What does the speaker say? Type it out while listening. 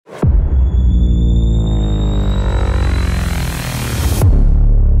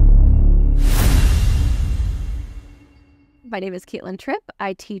my name is Caitlin Tripp.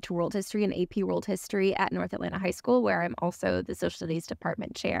 I teach World History and AP World History at North Atlanta High School, where I'm also the Social Studies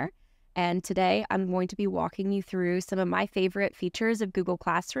Department Chair. And today I'm going to be walking you through some of my favorite features of Google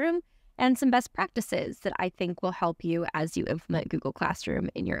Classroom and some best practices that I think will help you as you implement Google Classroom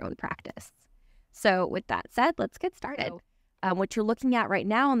in your own practice. So with that said, let's get started. What you're looking at right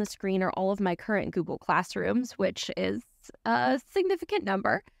now on the screen are all of my current Google Classrooms, which is a significant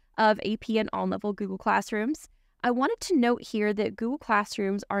number of AP and all-level Google Classrooms. I wanted to note here that Google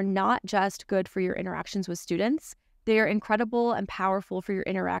Classrooms are not just good for your interactions with students. They are incredible and powerful for your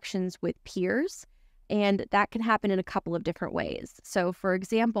interactions with peers, and that can happen in a couple of different ways. So, for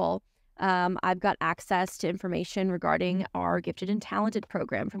example, I've got access to information regarding our Gifted and Talented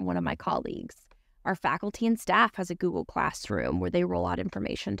program from one of my colleagues. Our faculty and staff has a Google Classroom where they roll out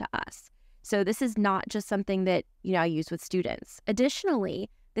information to us. So this is not just something that, I use with students. Additionally,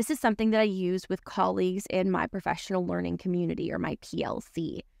 this is something that I use with colleagues in my professional learning community, or my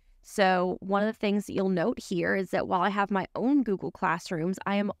PLC. So one of the things that you'll note here is that while I have my own Google Classrooms,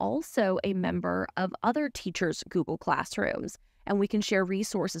 I am also a member of other teachers' Google Classrooms, and we can share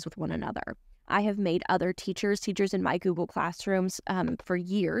resources with one another. I have made other teachers in my Google Classrooms for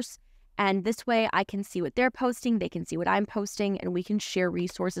years, and this way I can see what they're posting, they can see what I'm posting, and we can share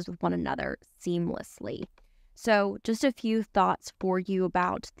resources with one another seamlessly. So just a few thoughts for you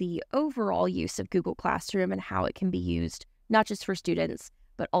about the overall use of Google Classroom and how it can be used, not just for students,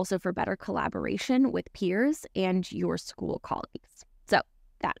 but also for better collaboration with peers and your school colleagues. So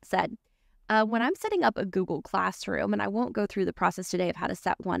that said, when I'm setting up a Google Classroom, and I won't go through the process today of how to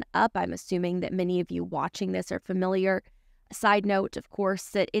set one up, I'm assuming that many of you watching this are familiar. A side note, of course,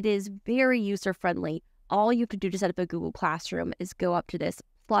 that it is very user-friendly. All you have to do to set up a Google Classroom is go up to this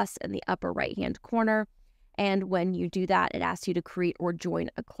plus in the upper right-hand corner. And when you do that, it asks you to create or join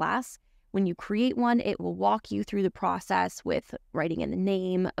a class. When you create one, it will walk you through the process with writing in the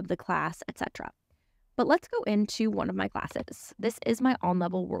name of the class, etc. But let's go into one of my classes. This is my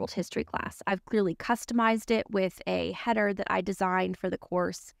on-level World History class. I've clearly customized it with a header that I designed for the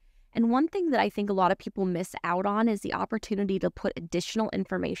course. And one thing that I think a lot of people miss out on is the opportunity to put additional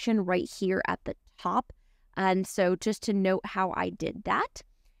information right here at the top. And so just to note how I did that,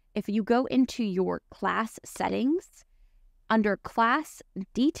 if you go into your class settings, under class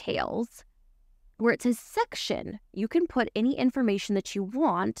details, where it says section, you can put any information that you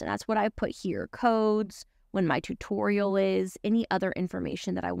want, and that's what I put here: codes, when my tutorial is, any other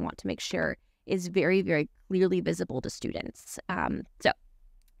information that I want to make sure is very, very clearly visible to students. So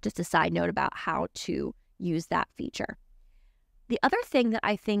just a side note about how to use that feature. The other thing that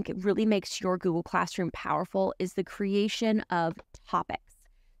I think really makes your Google Classroom powerful is the creation of topics.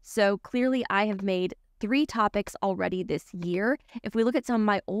 So clearly I have made 3 topics already this year. If we look at some of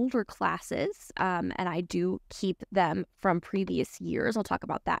my older classes, and I do keep them from previous years, I'll talk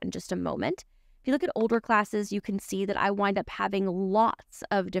about that in just a moment. If you look at older classes, you can see that I wind up having lots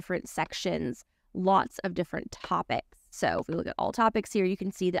of different sections, lots of different topics. So if we look at all topics here, you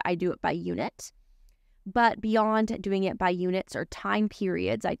can see that I do it by unit. But beyond doing it by units or time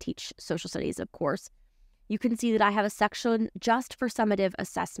periods, I teach social studies, of course, you can see that I have a section just for summative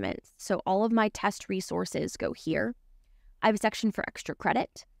assessments. So all of my test resources go here. I have a section for extra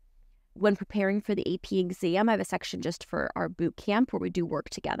credit. When preparing for the AP exam, I have a section just for our boot camp where we do work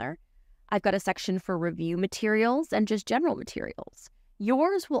together. I've got a section for review materials and just general materials.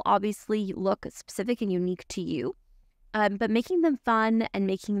 Yours will obviously look specific and unique to you, but making them fun and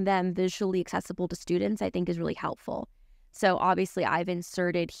making them visually accessible to students, I think, is really helpful. So obviously I've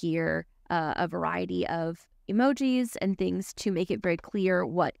inserted here a variety of emojis and things to make it very clear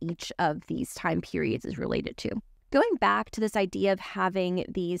what each of these time periods is related to. Going back to this idea of having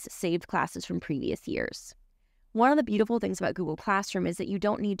these saved classes from previous years, one of the beautiful things about Google Classroom is that you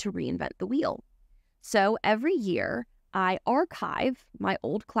don't need to reinvent the wheel. So every year I archive my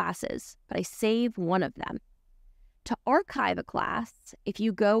old classes, but I save one of them. To archive a class, if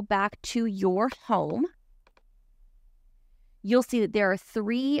you go back to your home, you'll see that there are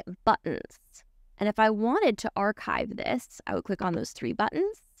 3 buttons. And if I wanted to archive this, I would click on those 3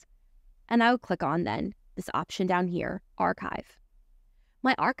 buttons, and I would click on then this option down here, Archive.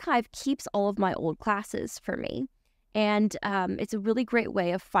 My archive keeps all of my old classes for me, and it's a really great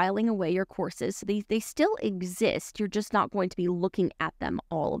way of filing away your courses. So they still exist, you're just not going to be looking at them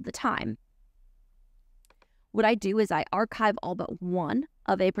all of the time. What I do is I archive all but one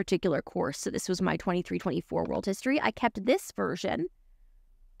of a particular course. So this was my 23-24 World History. I kept this version,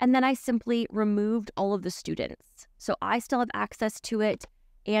 and then I simply removed all of the students. So I still have access to it,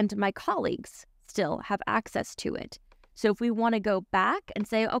 and my colleagues still have access to it. So if we want to go back and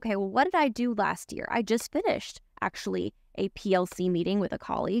say, okay, well, what did I do last year? I just finished, actually, a PLC meeting with a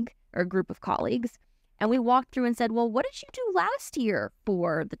colleague or a group of colleagues, and we walked through and said, well, what did you do last year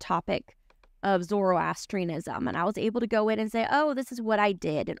for the topic of Zoroastrianism? And I was able to go in and say, oh, this is what I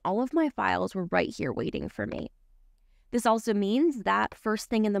did. And all of my files were right here waiting for me. This also means that first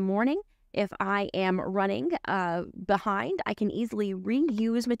thing in the morning, if I am running behind, I can easily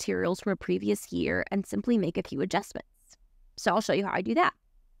reuse materials from a previous year and simply make a few adjustments. So I'll show you how I do that.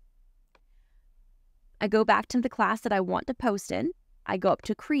 I go back to the class that I want to post in. I go up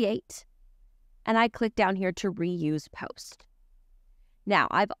to Create, and I click down here to Reuse Post. Now,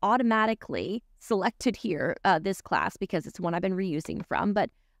 I've automatically selected here this class because it's one I've been reusing from, but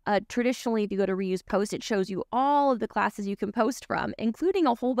traditionally, if you go to Reuse Post, it shows you all of the classes you can post from, including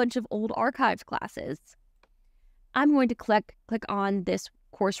a whole bunch of old archived classes. I'm going to click on this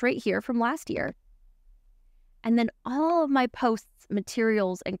course right here from last year. And then all of my posts,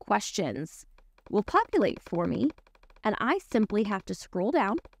 materials, and questions will populate for me. And I simply have to scroll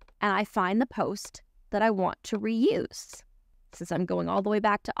down and I find the post that I want to reuse. Since I'm going all the way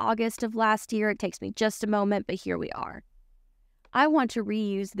back to August of last year, it takes me just a moment, but here we are. I want to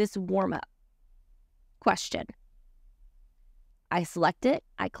reuse this warm-up question. I select it,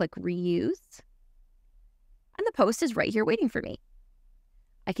 I click Reuse, and the post is right here waiting for me.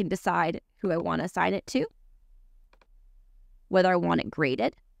 I can decide who I want to assign it to, whether I want it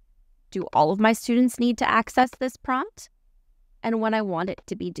graded, do all of my students need to access this prompt, and when I want it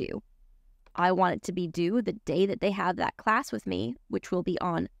to be due. I want it to be due the day that they have that class with me, which will be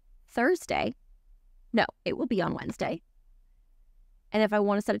on Thursday. No, it will be on Wednesday. And if I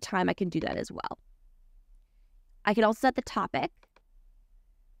want to set a time, I can do that as well. I can also set the topic,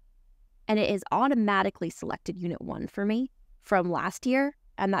 and it is automatically selected Unit 1 for me from last year,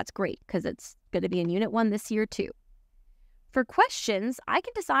 and that's great because it's going to be in Unit 1 this year too. For questions, I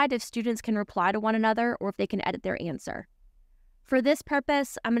can decide if students can reply to one another or if they can edit their answer. For this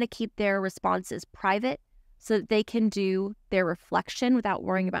purpose, I'm going to keep their responses private so that they can do their reflection without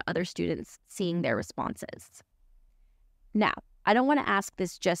worrying about other students seeing their responses. Now, I don't want to ask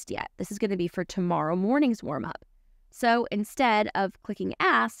this just yet. This is going to be for tomorrow morning's warm-up. So instead of clicking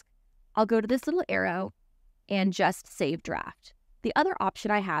Ask, I'll go to this little arrow and just Save Draft. The other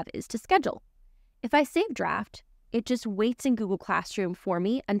option I have is to schedule. If I save draft, it just waits in Google Classroom for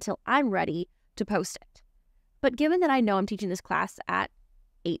me until I'm ready to post it. But given that I know I'm teaching this class at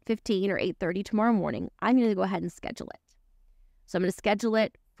 8:15 or 8:30 tomorrow morning, I'm going to go ahead and schedule it. So I'm going to schedule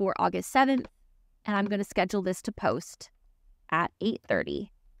it for August 7th, and I'm going to schedule this to post at 8:30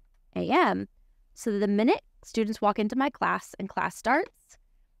 a.m. so that the minute students walk into my class and class starts,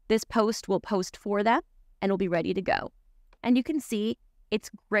 this post will post for them and will be ready to go. And you can see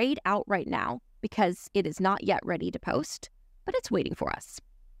it's grayed out right now because it is not yet ready to post, but it's waiting for us.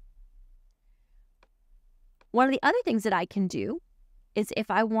 One of the other things that I can do is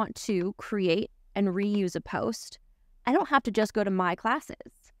if I want to create and reuse a post, I don't have to just go to my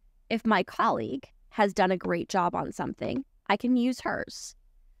classes. If my colleague has done a great job on something, I can use hers.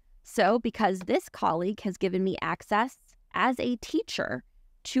 So because this colleague has given me access as a teacher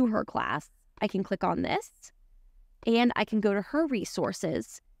to her class, I can click on this and I can go to her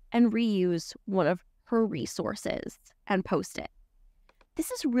resources and reuse one of her resources and post it. This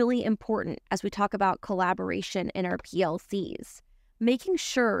is really important as we talk about collaboration in our PLCs, making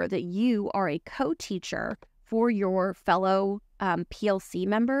sure that you are a co-teacher for your fellow PLC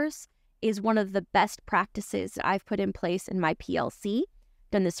members is one of the best practices that I've put in place in my PLC,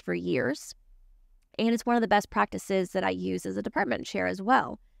 done this for years. And it's one of the best practices that I use as a department chair as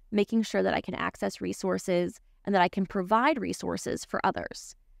well, making sure that I can access resources and that I can provide resources for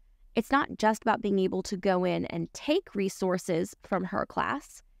others. It's not just about being able to go in and take resources from her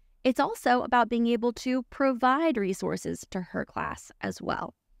class. It's also about being able to provide resources to her class as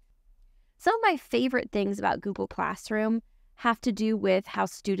well. Some of my favorite things about Google Classroom have to do with how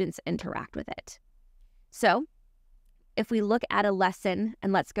students interact with it. So if we look at a lesson,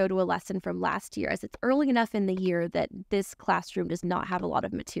 and let's go to a lesson from last year, as it's early enough in the year that this classroom does not have a lot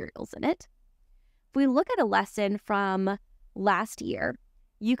of materials in it. If we look at a lesson from last year,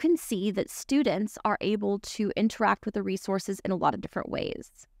 you can see that students are able to interact with the resources in a lot of different ways.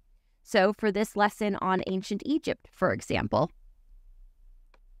 So for this lesson on ancient Egypt, for example,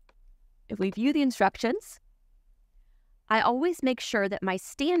 if we view the instructions, I always make sure that my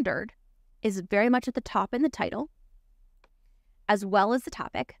standard is very much at the top in the title, as well as the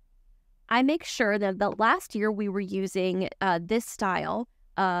topic. I make sure that the last year we were using this style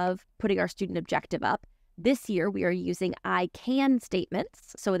of putting our student objective up. This year we are using I can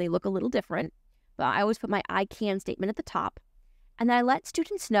statements, so they look a little different. But I always put my I can statement at the top, and I let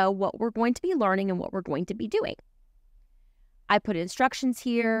students know what we're going to be learning and what we're going to be doing. I put instructions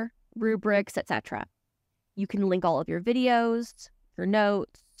here, rubrics, etc. You can link all of your videos, your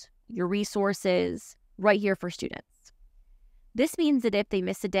notes, your resources right here for students. This means that if they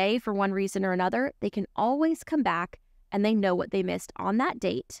miss a day for one reason or another, they can always come back and they know what they missed on that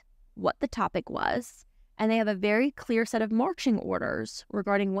date, what the topic was, and they have a very clear set of marching orders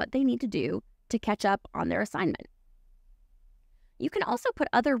regarding what they need to do to catch up on their assignment. You can also put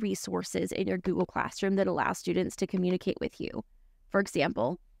other resources in your Google Classroom that allow students to communicate with you. For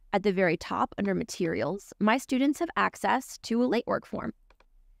example, at the very top under Materials, my students have access to a late work form.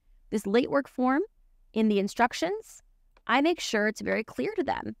 This late work form, in the instructions, I make sure it's very clear to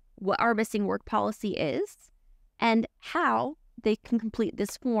them what our missing work policy is and how they can complete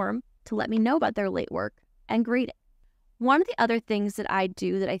this form to let me know about their late work and grade it. One of the other things that I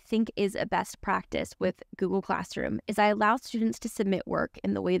do that I think is a best practice with Google Classroom is I allow students to submit work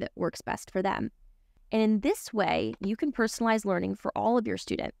in the way that works best for them. And in this way, you can personalize learning for all of your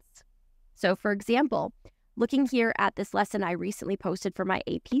students. So for example, looking here at this lesson I recently posted for my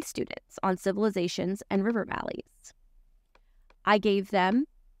AP students on civilizations and river valleys. I gave them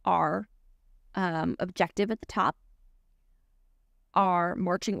our objective at the top, our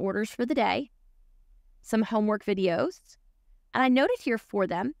marching orders for the day, some homework videos, and I noted here for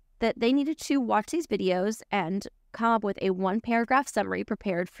them that they needed to watch these videos and come up with a one-paragraph summary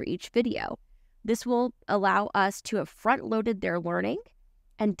prepared for each video. This will allow us to have front-loaded their learning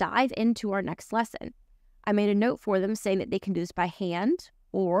and dive into our next lesson. I made a note for them saying that they can do this by hand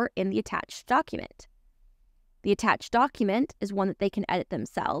or in the attached document. The attached document is one that they can edit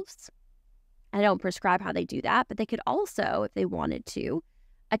themselves. I don't prescribe how they do that, but they could also, if they wanted to,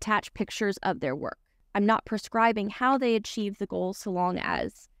 attach pictures of their work. I'm not prescribing how they achieve the goal so long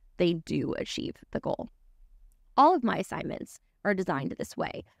as they do achieve the goal. All of my assignments are designed this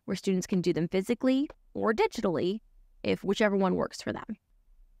way, where students can do them physically or digitally, if whichever one works for them.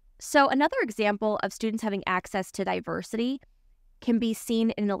 So another example of students having access to diversity can be seen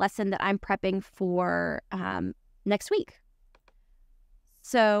in a lesson that I'm prepping for next week.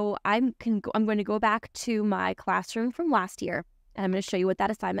 So I'm going to go back to my classroom from last year, and I'm going to show you what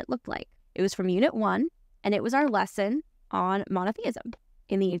that assignment looked like. It was from Unit 1, and it was our lesson on monotheism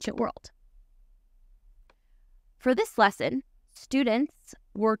in the ancient world. For this lesson, students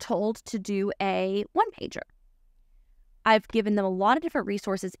were told to do a one-pager. I've given them a lot of different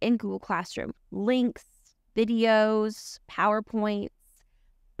resources in Google Classroom, links, videos, PowerPoints,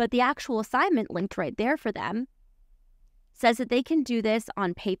 but the actual assignment linked right there for them says that they can do this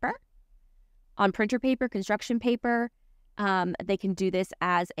on paper, on printer paper, construction paper. They can do this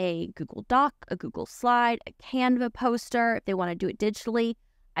as a Google Doc, a Google Slide, a Canva poster, if they want to do it digitally.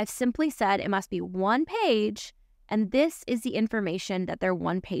 I've simply said it must be one page, and this is the information that their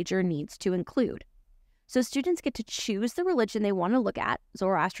one-pager needs to include. So students get to choose the religion they want to look at,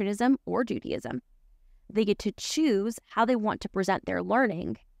 Zoroastrianism or Judaism. They get to choose how they want to present their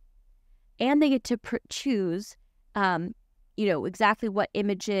learning, and they get to choose exactly what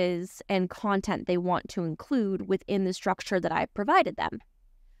images and content they want to include within the structure that I've provided them.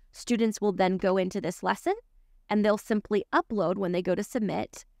 Students will then go into this lesson and they'll simply upload when they go to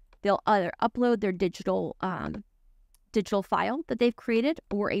submit. They'll either upload their digital file that they've created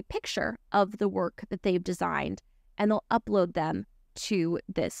or a picture of the work that they've designed, and they'll upload them to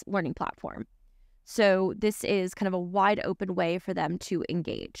this learning platform. So this is kind of a wide open way for them to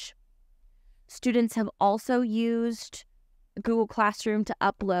engage. Students have also used Google Classroom to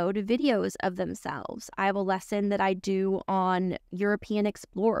upload videos of themselves. I have a lesson that I do on European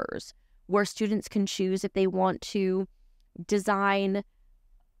explorers where students can choose if they want to design,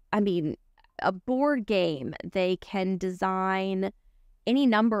 a board game. They can design any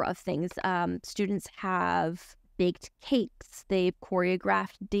number of things. Students have baked cakes. They've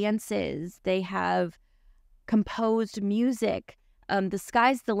choreographed dances. They have composed music. The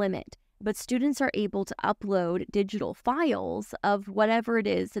sky's the limit. But students are able to upload digital files of whatever it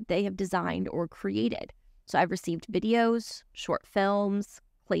is that they have designed or created. So I've received videos, short films,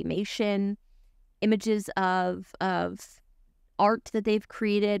 claymation, images of art that they've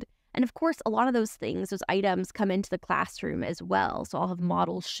created. And of course, a lot of those things, those items come into the classroom as well. So I'll have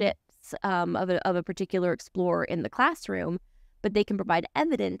model ships of a particular explorer in the classroom, but they can provide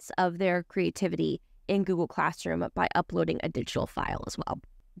evidence of their creativity in Google Classroom by uploading a digital file as well.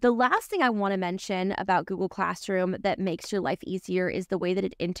 The last thing I want to mention about Google Classroom that makes your life easier is the way that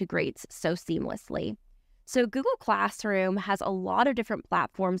it integrates so seamlessly. So Google Classroom has a lot of different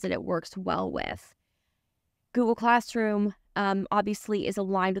platforms that it works well with. Google Classroom obviously is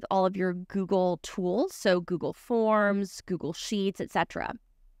aligned with all of your Google tools, so Google Forms, Google Sheets, etc.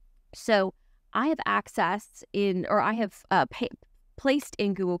 So I have access in, or I have placed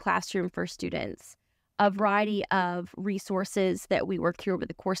in Google Classroom for students a variety of resources that we work through over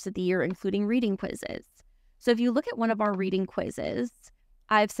the course of the year, including reading quizzes. So if you look at one of our reading quizzes,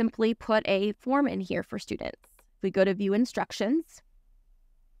 I've simply put a form in here for students. If we go to view instructions,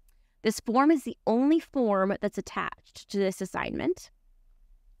 this form is the only form that's attached to this assignment.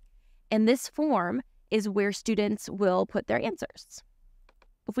 And this form is where students will put their answers.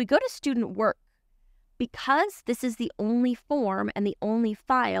 If we go to student work, because this is the only form and the only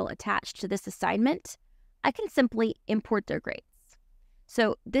file attached to this assignment, I can simply import their grades.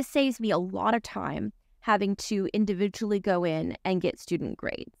 So this saves me a lot of time having to individually go in and get student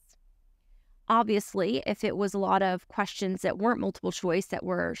grades. Obviously, if it was a lot of questions that weren't multiple choice, that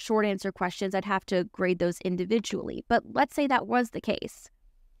were short answer questions, I'd have to grade those individually. But let's say that was the case.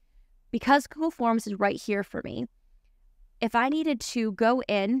 Because Google Forms is right here for me, if I needed to go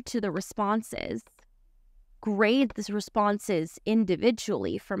into the responses, grade the responses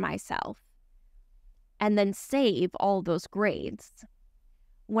individually for myself, and then save all those grades,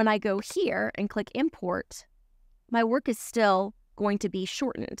 when I go here and click import, my work is still going to be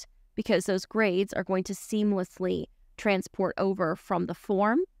shortened because those grades are going to seamlessly transport over from the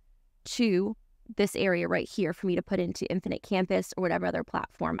form to this area right here for me to put into Infinite Campus or whatever other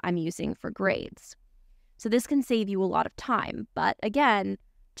platform I'm using for grades. So this can save you a lot of time. But again,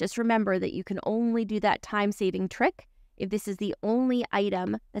 just remember that you can only do that time-saving trick if this is the only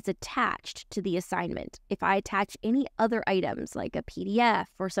item that's attached to the assignment. If I attach any other items like a PDF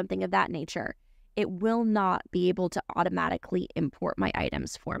or something of that nature, it will not be able to automatically import my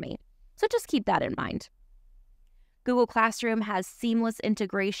items for me. So just keep that in mind. Google Classroom has seamless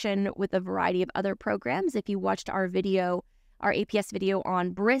integration with a variety of other programs. If you watched our video, our APS video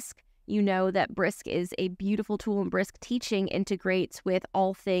on Brisk, you know that Brisk is a beautiful tool, and Brisk Teaching integrates with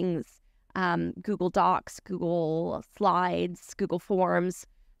all things Google Docs, Google Slides, Google Forms.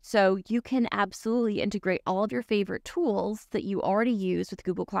 So you can absolutely integrate all of your favorite tools that you already use with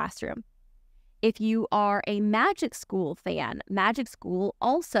Google Classroom. If you are a Magic School fan, Magic School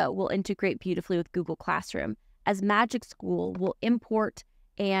also will integrate beautifully with Google Classroom, as Magic School will import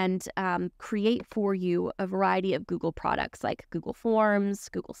and create for you a variety of Google products like Google Forms,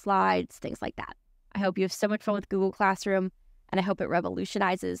 Google Slides, things like that. I hope you have so much fun with Google Classroom, and I hope it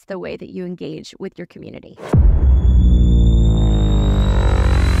revolutionizes the way that you engage with your community.